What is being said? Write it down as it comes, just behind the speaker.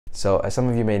So as some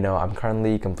of you may know, I'm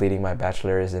currently completing my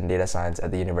bachelor's in data science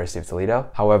at the University of Toledo.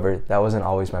 However, that wasn't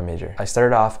always my major. I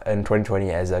started off in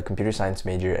 2020 as a computer science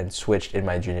major and switched in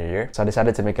my junior year. So I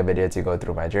decided to make a video to go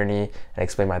through my journey and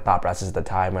explain my thought process at the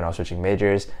time when I was switching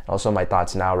majors, and also my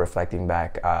thoughts now reflecting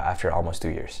back after almost 2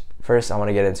 years. First, I want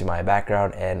to get into my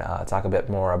background and talk a bit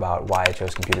more about why I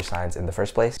chose computer science in the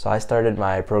first place. So I started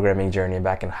my programming journey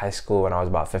back in high school when I was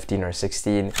about 15 or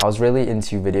 16. I was really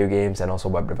into video games and also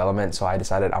web development, so I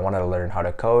decided I wanted to learn how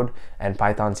to code, and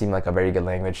Python seemed like a very good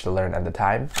language to learn at the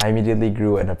time. I immediately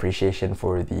grew an appreciation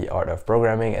for the art of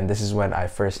programming, and this is when I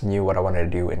first knew what I wanted to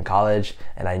do in college,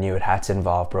 and I knew it had to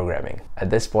involve programming.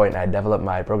 At this point, I developed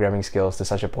my programming skills to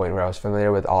such a point where I was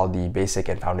familiar with all the basic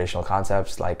and foundational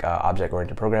concepts like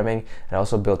object-oriented programming, and I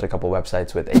also built a couple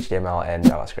websites with HTML and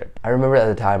JavaScript. I remember at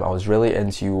the time I was really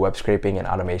into web scraping and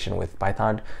automation with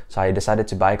Python, so I decided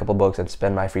to buy a couple books and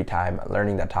spend my free time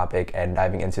learning that topic and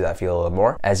diving into that field a little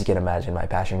more. As you can imagine, my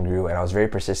passion grew and I was very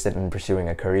persistent in pursuing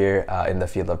a career in the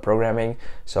field of programming,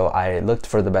 so I looked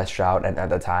for the best route, and at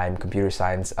the time computer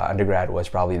science undergrad was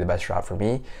probably the best route for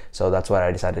me, so that's what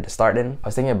I decided to start in. I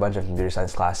was taking a bunch of computer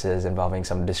science classes involving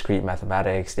some discrete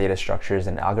mathematics, data structures,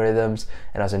 and algorithms,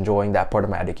 and I was enjoying that part of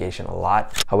my education a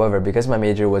lot. However, because my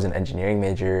major was an engineering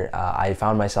major, I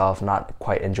found myself not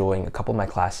quite enjoying a couple of my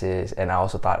classes, and I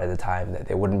also thought at the time that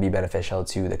they wouldn't be beneficial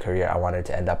to the career I wanted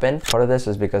to end up in. Part of this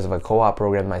was because of a co-op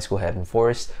program my school had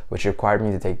enforced, which required me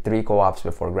to take 3 co-ops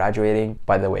before graduating.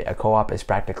 By the way, a co-op is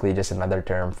practically just another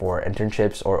term for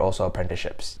internships or also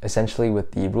apprenticeships. Essentially,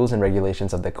 with the rules and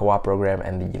regulations of the co-op program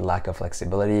and the lack of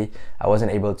flexibility, I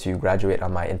wasn't able to graduate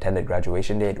on my intended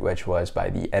graduation date, which was by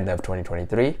the end of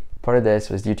 2023. Part of this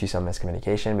was due to some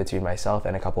miscommunication between myself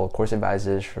and a couple of course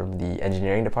advisors from the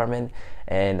engineering department,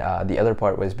 and the other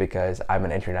part was because I'm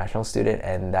an international student,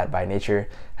 and that by nature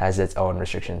has its own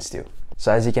restrictions too.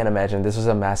 So as you can imagine, this was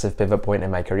a massive pivot point in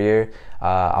my career.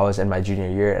 I was in my junior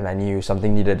year and I knew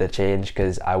something needed to change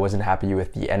because I wasn't happy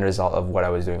with the end result of what I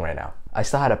was doing right now. I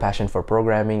still had a passion for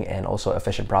programming and also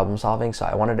efficient problem solving, so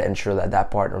I wanted to ensure that that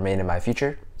part remained in my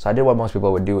future. So I did what most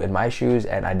people would do in my shoes,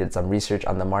 and I did some research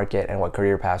on the market and what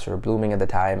career paths were blooming at the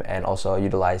time, and also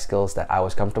utilized skills that I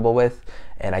was comfortable with,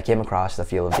 and I came across the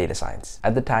field of data science.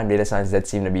 At the time, data science did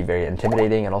seem to be very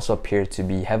intimidating and also appeared to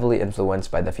be heavily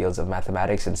influenced by the fields of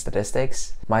mathematics and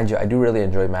statistics. Mind you, I do really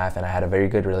enjoy math and I had a very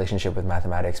good relationship with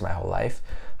mathematics my whole life.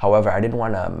 However, I didn't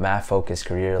want a math-focused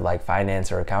career like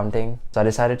finance or accounting, so I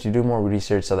decided to do more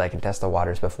research so that I can test the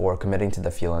waters before committing to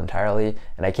the field entirely,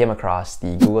 and I came across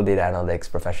the Google Data Analytics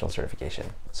Professional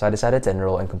Certification. So I decided to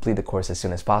enroll and complete the course as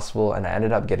soon as possible, and I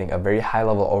ended up getting a very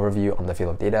high-level overview on the field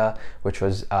of data, which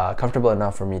was comfortable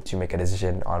enough for me to make a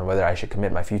decision on whether I should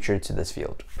commit my future to this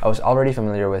field. I was already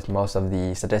familiar with most of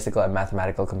the statistical and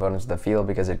mathematical components of the field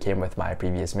because it came with my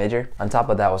previous major. On top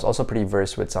of that, I was also pretty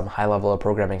versed with some high-level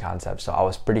programming concepts, so I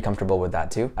was pretty comfortable with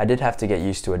that too. I did have to get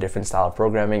used to a different style of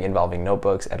programming involving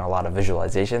notebooks and a lot of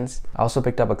visualizations. I also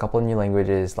picked up a couple new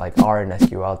languages like R and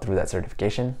SQL through that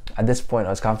certification. At this point, I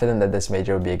was confident that this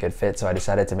major would be a good fit, so I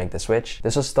decided to make the switch.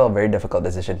 This was still a very difficult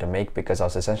decision to make because I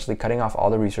was essentially cutting off all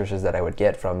the resources that I would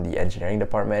get from the engineering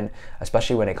department,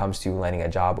 especially when it comes to landing a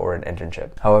job or an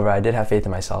internship. However, I did have faith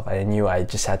in myself. I knew I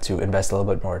just had to invest a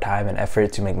little bit more time and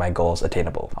effort to make my goals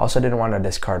attainable. I also didn't want to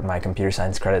discard my computer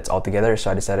science credits altogether,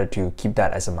 so I decided to keep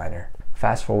that as a minor.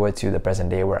 Fast forward to the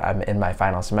present day where I'm in my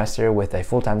final semester with a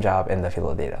full-time job in the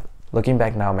field of data. Looking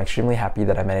back now, I'm extremely happy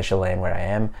that I managed to land where I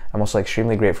am. I'm also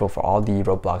extremely grateful for all the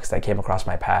roadblocks that came across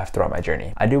my path throughout my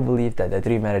journey. I do believe that the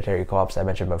 3 mandatory co-ops I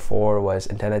mentioned before was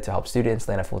intended to help students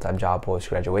land a full-time job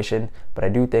post-graduation, but I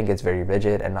do think it's very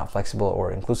rigid and not flexible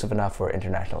or inclusive enough for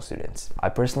international students. I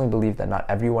personally believe that not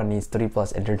everyone needs 3+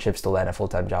 internships to land a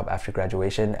full-time job after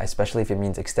graduation, especially if it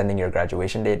means extending your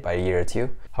graduation date by a year or 2.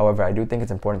 However, I do think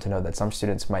it's important to know that some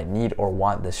students might need or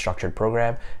want this structured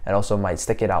program and also might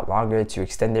stick it out longer to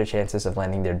extend their chances of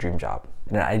landing their dream job.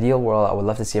 In an ideal world, I would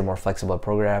love to see a more flexible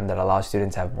program that allows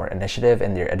students to have more initiative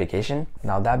in their education.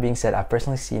 Now, that being said, I've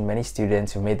personally seen many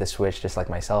students who made the switch just like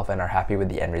myself and are happy with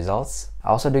the end results. I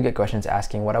also do get questions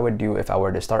asking what I would do if I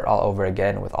were to start all over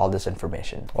again with all this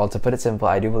information. Well, to put it simple,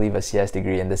 I do believe a CS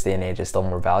degree in this day and age is still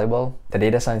more valuable. The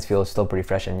data science field is still pretty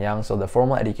fresh and young, so the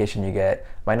formal education you get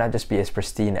might not just be as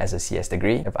pristine as a CS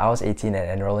degree. If I was 18 and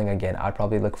enrolling again, I'd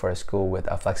probably look for a school with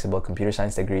a flexible computer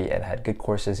science degree and had good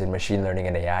courses in machine learning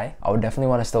and AI. I would definitely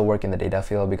want to still work in the data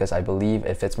field because I believe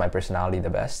it fits my personality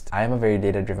the best. I am a very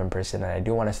data-driven person and I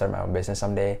do want to start my own business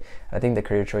someday. And I think the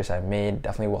career choice I made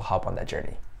definitely will help on that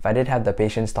journey. If I did have the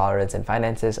patience, tolerance, and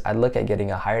finances, I'd look at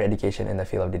getting a higher education in the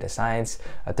field of data science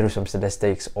through some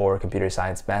statistics or computer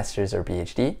science master's or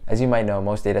PhD. As you might know,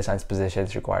 most data science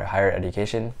positions require higher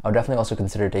education. I would definitely also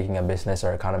consider taking a business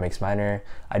or economics minor.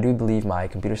 I do believe my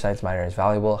computer science minor is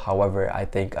valuable. However, I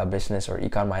think a business or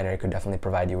econ minor could definitely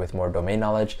provide you with more domain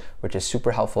knowledge, which is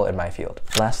super helpful in my field.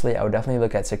 Lastly, I would definitely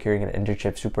look at securing an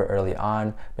internship super early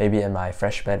on, maybe in my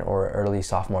freshman or early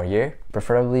sophomore year.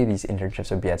 Preferably, these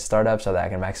internships would be at startups so that I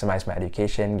can maximize my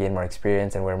education, gain more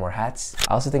experience, and wear more hats.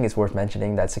 I also think it's worth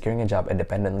mentioning that securing a job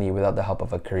independently without the help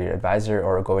of a career advisor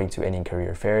or going to any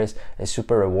career fairs is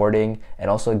super rewarding, and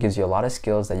also gives you a lot of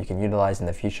skills that you can utilize in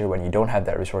the future when you don't have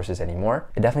that resources anymore.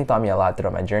 It definitely taught me a lot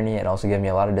throughout my journey and also gave me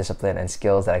a lot of discipline and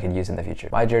skills that I could use in the future.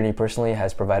 My journey personally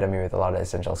has provided me with a lot of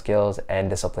essential skills and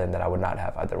discipline that I would not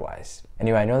have otherwise.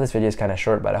 Anyway, I know this video is kind of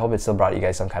short, but I hope it still brought you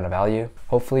guys some kind of value.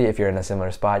 Hopefully, if you're in a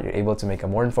similar spot, you're able to make a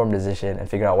more informed decision and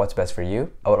figure out what's best for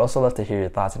you. I would also love to hear your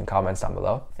thoughts and comments down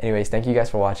below. Anyways, thank you guys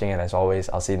for watching, and as always,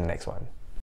 I'll see you in the next one.